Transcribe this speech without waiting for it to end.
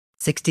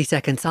60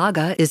 Second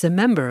Saga is a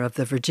member of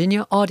the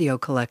Virginia Audio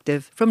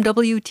Collective from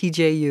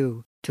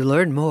WTJU. To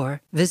learn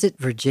more, visit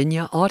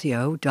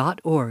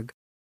virginiaaudio.org.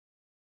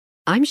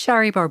 I'm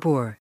Shari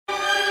Barbour.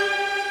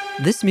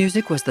 This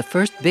music was the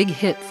first big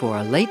hit for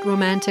a late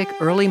Romantic,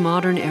 early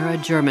modern era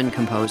German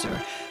composer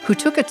who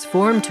took its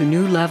form to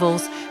new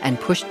levels and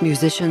pushed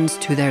musicians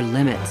to their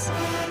limits.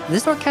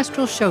 This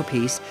orchestral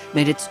showpiece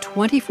made its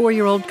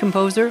 24-year-old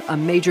composer a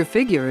major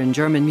figure in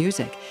German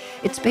music.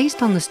 It's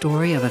based on the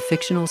story of a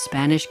fictional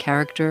Spanish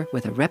character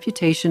with a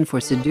reputation for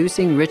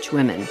seducing rich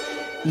women.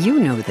 You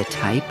know the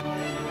type.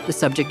 The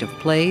subject of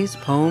plays,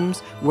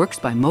 poems, works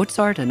by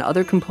Mozart and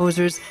other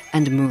composers,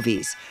 and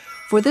movies.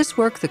 For this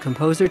work, the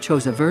composer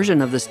chose a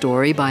version of the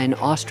story by an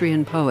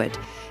Austrian poet.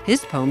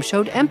 His poem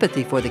showed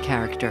empathy for the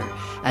character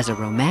as a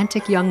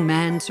romantic young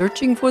man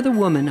searching for the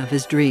woman of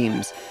his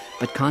dreams.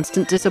 But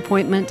constant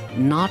disappointment,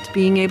 not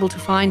being able to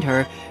find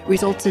her,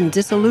 results in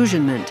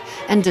disillusionment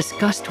and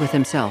disgust with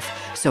himself,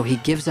 so he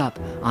gives up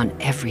on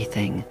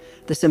everything.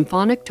 The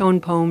symphonic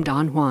tone poem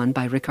Don Juan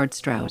by Richard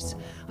Strauss.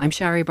 I'm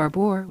Shari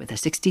Barbour with a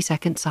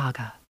 60-second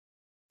saga.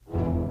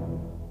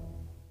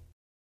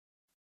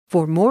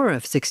 For more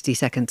of 60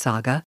 Second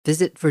Saga,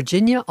 visit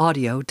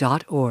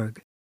virginiaaudio.org.